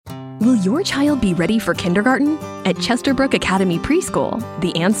Will your child be ready for kindergarten? At Chesterbrook Academy Preschool,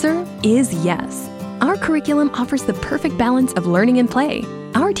 the answer is yes. Our curriculum offers the perfect balance of learning and play.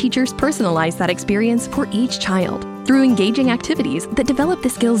 Our teachers personalize that experience for each child through engaging activities that develop the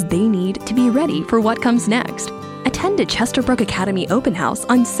skills they need to be ready for what comes next. Attend a Chesterbrook Academy open house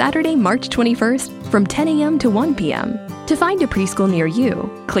on Saturday, March 21st from 10 a.m. to 1 p.m. To find a preschool near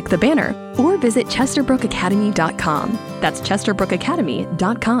you, click the banner or visit chesterbrookacademy.com. That's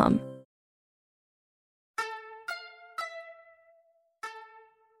chesterbrookacademy.com.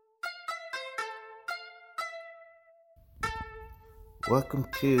 Welcome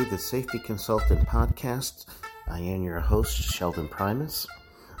to the Safety Consultant Podcast. I am your host, Sheldon Primus,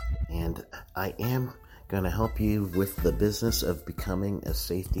 and I am going to help you with the business of becoming a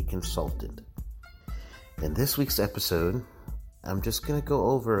safety consultant. In this week's episode, I'm just going to go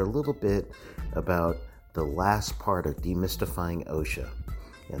over a little bit about the last part of demystifying OSHA,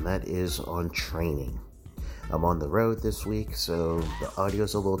 and that is on training. I'm on the road this week, so the audio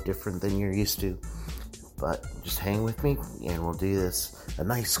is a little different than you're used to. But just hang with me, and we'll do this a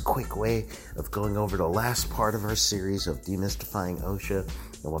nice, quick way of going over the last part of our series of demystifying OSHA,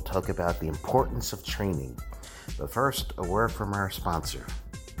 and we'll talk about the importance of training. But first, a word from our sponsor.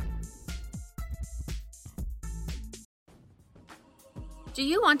 Do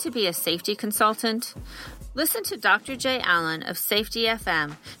you want to be a safety consultant? Listen to Dr. Jay Allen of Safety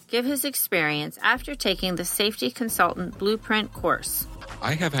FM give his experience after taking the Safety Consultant Blueprint course.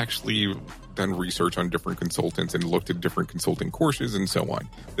 I have actually done research on different consultants and looked at different consulting courses and so on.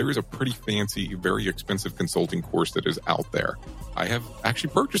 There is a pretty fancy, very expensive consulting course that is out there. I have actually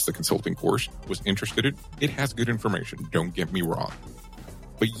purchased the consulting course, was interested in it. It has good information, don't get me wrong.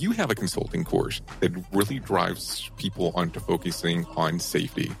 But you have a consulting course that really drives people onto focusing on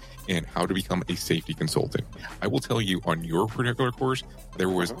safety and how to become a safety consultant. I will tell you, on your particular course, there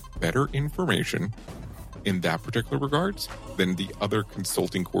was better information in that particular regards than the other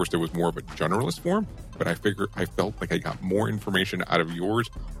consulting course that was more of a generalist form. But I felt like I got more information out of yours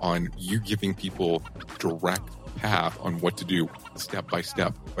on you giving people direct path on what to do step by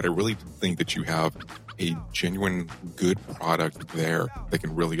step. But I really think that you have a genuine good product there that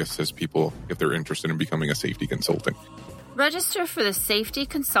can really assist people if they're interested in becoming a safety consultant. Register for the Safety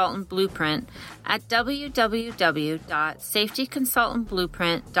Consultant Blueprint at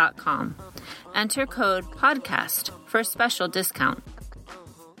www.safetyconsultantblueprint.com. Enter code PODCAST for a special discount.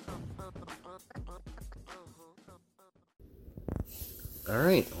 All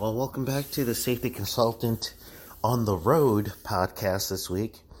right, well, welcome back to the Safety Consultant on the Road podcast this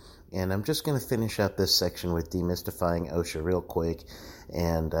week. And I'm just going to finish up this section with demystifying OSHA real quick.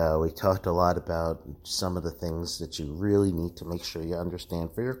 And we talked a lot about some of the things that you really need to make sure you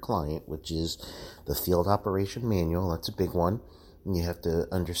understand for your client, which is the field operation manual. That's a big one. And you have to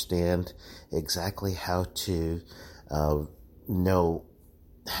understand exactly how to know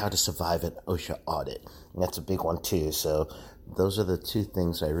how to survive an OSHA audit. And that's a big one too. So those are the two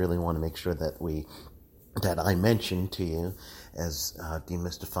things I really want to make sure that I mentioned to you as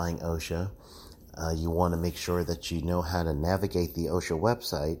demystifying OSHA. You want to make sure that you know how to navigate the OSHA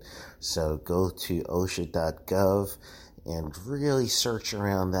website. So go to OSHA.gov and really search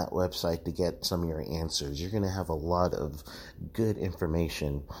around that website to get some of your answers. You're going to have a lot of good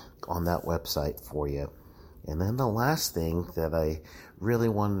information on that website for you. And then the last thing that I really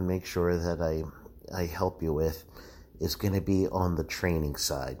want to make sure that I help you with is going to be on the training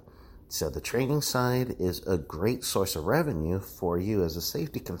side. So the training side is a great source of revenue for you as a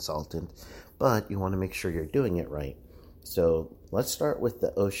safety consultant, but you want to make sure you're doing it right. So let's start with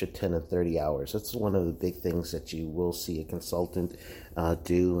the OSHA 10 and 30 hours. That's one of the big things that you will see a consultant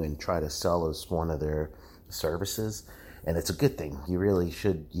do and try to sell as one of their services. And it's a good thing. You really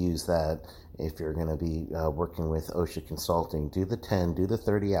should use that if you're going to be working with OSHA consulting. Do the 10, do the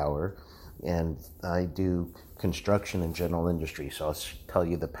 30 hour. And I do construction and general industry, so I'll tell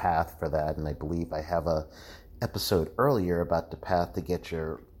you the path for that. And I believe I have a episode earlier about the path to get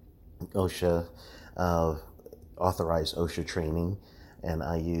your OSHA authorized OSHA training, and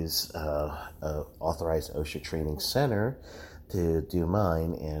I use authorized OSHA training center to do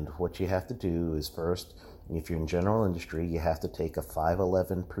mine. And what you have to do is, first, if you're in general industry, you have to take a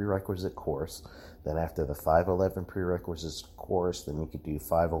 511 prerequisite course. Then after the 511 prerequisites course, then you could do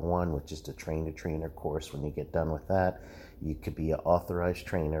 501, which is the train-to-trainer course. When you get done with that, you could be an authorized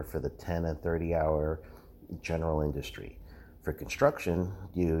trainer for the 10 and 30-hour general industry. For construction,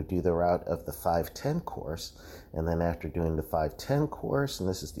 you do the route of the 510 course, and then after doing the 510 course, and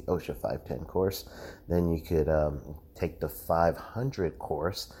this is the OSHA 510 course, then you could take the 500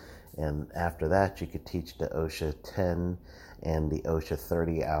 course, and after that, you could teach the OSHA 10 and the OSHA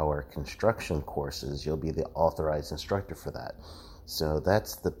 30-hour construction courses, you'll be the authorized instructor for that. So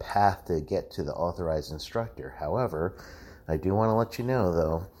that's the path to get to the authorized instructor. However, I do want to let you know,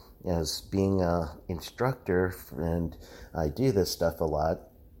 though, as being an instructor, and I do this stuff a lot,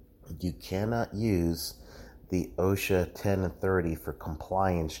 you cannot use the OSHA 10 and 30 for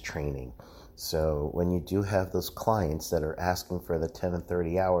compliance training. So when you do have those clients that are asking for the 10 and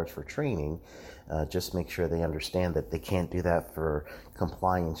 30 hours for training, just make sure they understand that they can't do that for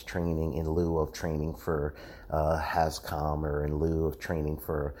compliance training in lieu of training for HAZCOM, or in lieu of training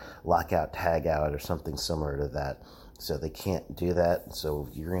for lockout, tagout, or something similar to that. So they can't do that. So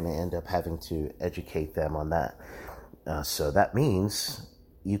you're going to end up having to educate them on that. So that means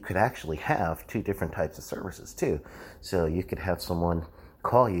you could actually have two different types of services too. So you could have someone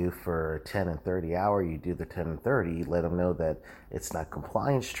call you for 10 and 30 hour, you do the 10 and 30, let them know that it's not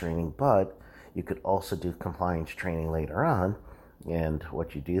compliance training, but you could also do compliance training later on. And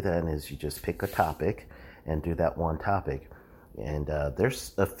what you do then is you just pick a topic and do that one topic. And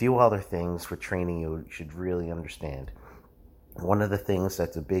there's a few other things for training you should really understand. One of the things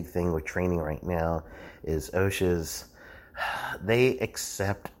that's a big thing with training right now is OSHA's, they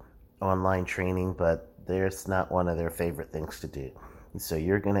accept online training, but it's not one of their favorite things to do. So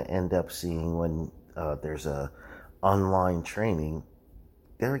you're going to end up seeing when there's a online training,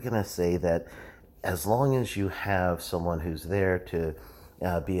 they're going to say that as long as you have someone who's there to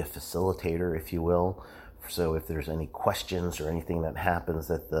be a facilitator, if you will, so if there's any questions or anything that happens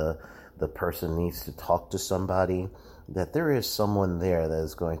that the person needs to talk to somebody, that there is someone there that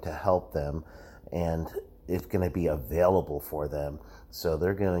is going to help them, and it's going to be available for them. So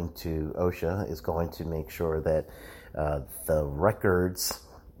OSHA is going to make sure that the records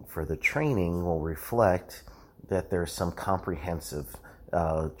for the training will reflect that there's some comprehensive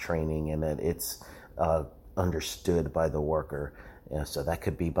training and that it's understood by the worker. So that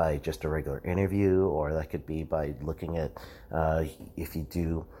could be by just a regular interview, or that could be by looking at if you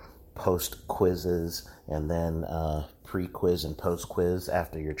do post quizzes and then pre-quiz and post-quiz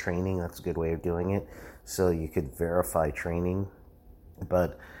after your training. That's a good way of doing it. So you could verify training.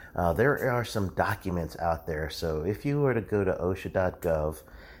 But there are some documents out there. So if you were to go to OSHA.gov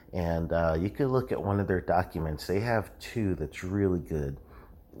and you could look at one of their documents, they have two that's really good.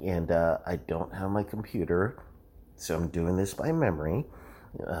 And I don't have my computer, so I'm doing this by memory.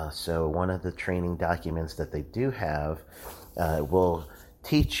 So one of the training documents that they do have will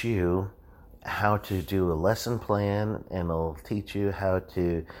teach you how to do a lesson plan, and it'll teach you how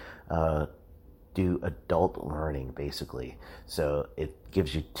to do adult learning, basically. So it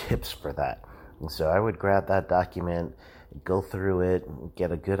gives you tips for that. And so I would grab that document, go through it,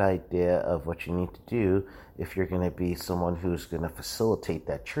 get a good idea of what you need to do if you're going to be someone who's going to facilitate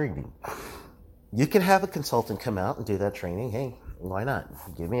that training. You can have a consultant come out and do that training. Hey, why not?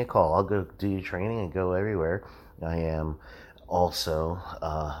 Give me a call. I'll go do your training and go everywhere. I am also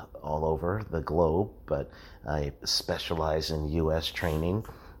all over the globe, but I specialize in U.S. training.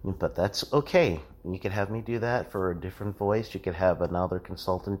 But that's okay. You could have me do that for a different voice. You could have another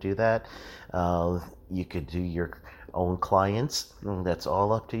consultant do that. You could do your own clients. That's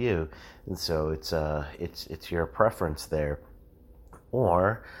all up to you. And so it's your preference there.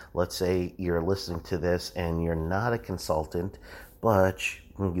 Or let's say you're listening to this and you're not a consultant, but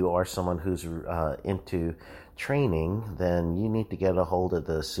you are someone who's into training, then you need to get a hold of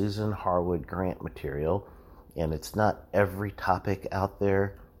the Susan Harwood grant material. And it's not every topic out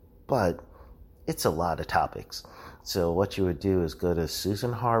there, but it's a lot of topics. So what you would do is go to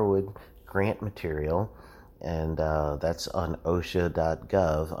Susan Harwood grant material, and that's on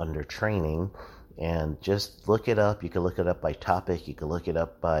OSHA.gov under training, and just look it up. You can look it up by topic, you can look it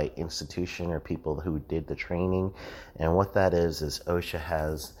up by institution or people who did the training. And what that is OSHA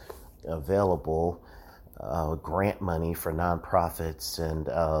has available grant money for nonprofits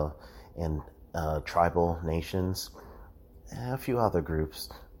and tribal nations, and a few other groups,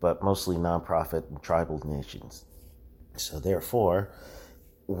 but mostly nonprofit and tribal nations. So therefore,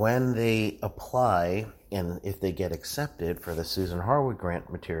 when they apply and if they get accepted for the Susan Harwood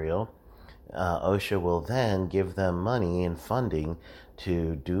grant material, OSHA will then give them money and funding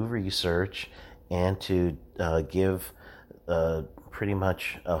to do research and to give pretty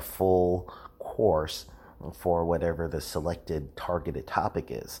much a full course for whatever the selected targeted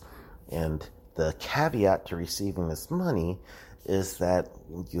topic is. And the caveat to receiving this money is that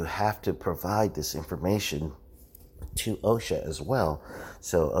you have to provide this information to OSHA as well.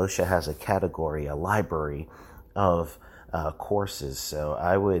 So OSHA has a category, a library of courses. So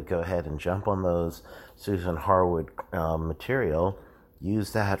I would go ahead and jump on those Susan Harwood material,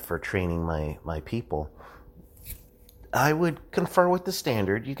 use that for training my people. I would confer with the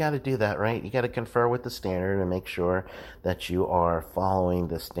standard. You got to do that, right? You got to confer with the standard and make sure that you are following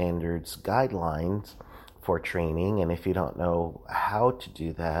the standard's guidelines for training. And if you don't know how to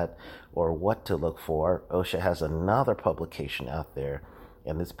do that or what to look for, OSHA has another publication out there.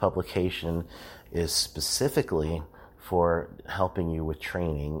 And this publication is specifically for helping you with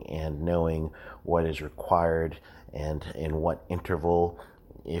training and knowing what is required and in what interval.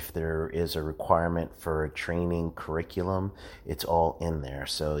 If there is a requirement for a training curriculum, it's all in there.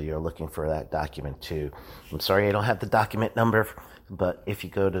 So you're looking for that document too. I'm sorry I don't have the document number, but if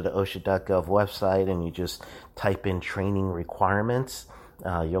you go to the OSHA.gov website and you just type in training requirements,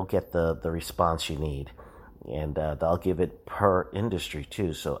 you'll get the response you need. And they'll give it per industry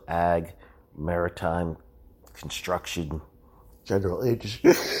too. So ag, maritime, construction, general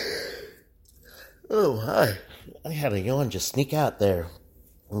industry. Oh, hi. I had a yawn just sneak out there.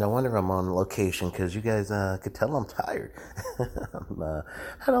 No wonder I'm on location, because you guys could tell I'm tired.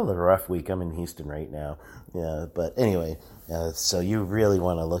 Had a rough week. I'm in Houston right now. Yeah, but anyway, so you really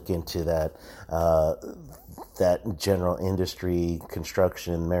want to look into that general industry,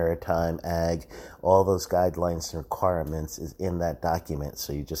 construction, maritime, ag, all those guidelines and requirements is in that document.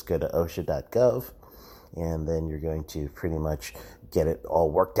 So you just go to OSHA.gov, and then you're going to pretty much get it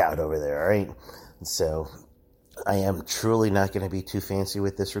all worked out over there, all right? So I am truly not going to be too fancy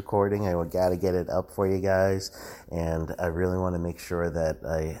with this recording. I got to get it up for you guys, and I really want to make sure that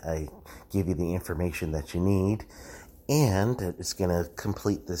I give you the information that you need, and it's going to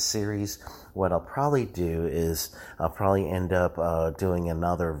complete this series. What I'll probably do is I'll probably end up doing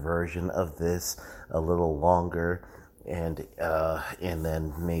another version of this a little longer, and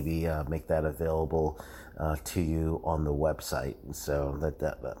then maybe make that available to you on the website. So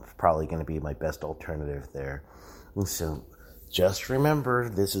that's probably going to be my best alternative there. So just remember,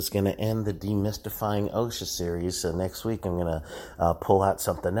 this is going to end the Demystifying OSHA series. So next week I'm going to pull out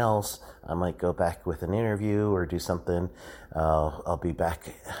something else. I might go back with an interview or do something. I'll be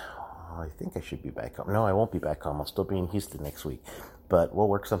back. I think I should be back home. No, I won't be back home. I'll still be in Houston next week. But we'll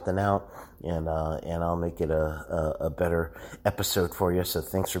work something out, and I'll make it a better episode for you. So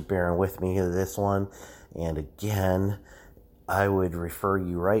thanks for bearing with me to this one. And again, I would refer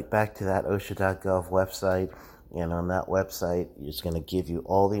you right back to that OSHA.gov website. And on that website, it's going to give you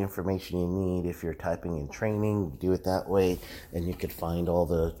all the information you need. If you're typing in training, do it that way, and you could find all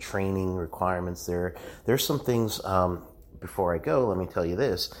the training requirements there. There's some things, before I go, let me tell you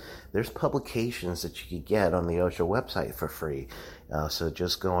this. There's publications that you could get on the OSHA website for free. So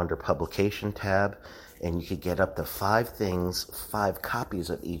just go under Publication tab, and you could get up to 5 things, 5 copies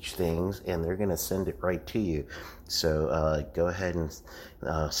of each thing, and they're going to send it right to you. So go ahead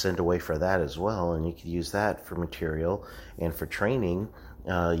and send away for that as well, and you could use that for material and for training.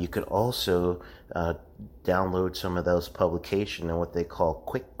 You could also download some of those publications and what they call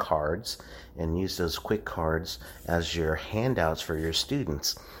quick cards, and use those quick cards as your handouts for your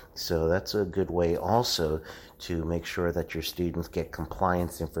students. So that's a good way also to make sure that your students get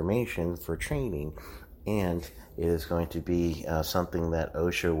compliance information for training. And it is going to be something that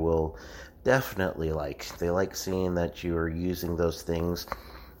OSHA will definitely like. They like seeing that you are using those things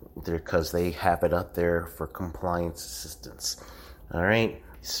because they have it up there for compliance assistance. All right,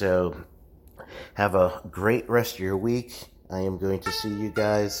 so have a great rest of your week. I am going to see you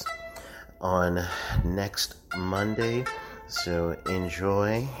guys on next Monday, so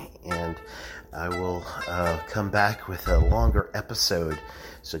enjoy, and I will come back with a longer episode.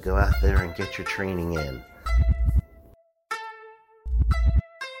 So go out there and get your training in.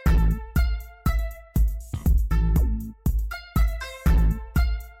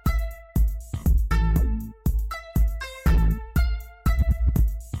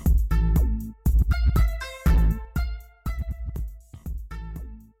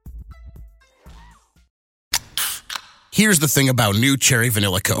 Here's the thing about new Cherry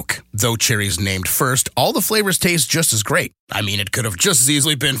Vanilla Coke. Though cherry's named first, all the flavors taste just as great. I mean, it could have just as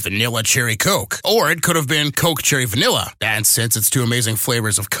easily been Vanilla Cherry Coke, or it could have been Coke Cherry Vanilla. And since it's 2 amazing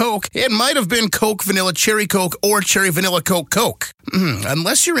flavors of Coke, it might have been Coke Vanilla Cherry Coke or Cherry Vanilla Coke Coke.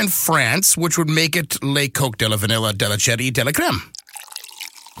 Unless you're in France, which would make it Le Coke de la Vanilla de la Cherry de la Crème.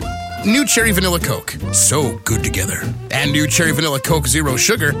 New Cherry Vanilla Coke, so good together. And new Cherry Vanilla Coke Zero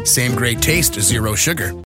Sugar, same great taste, zero sugar.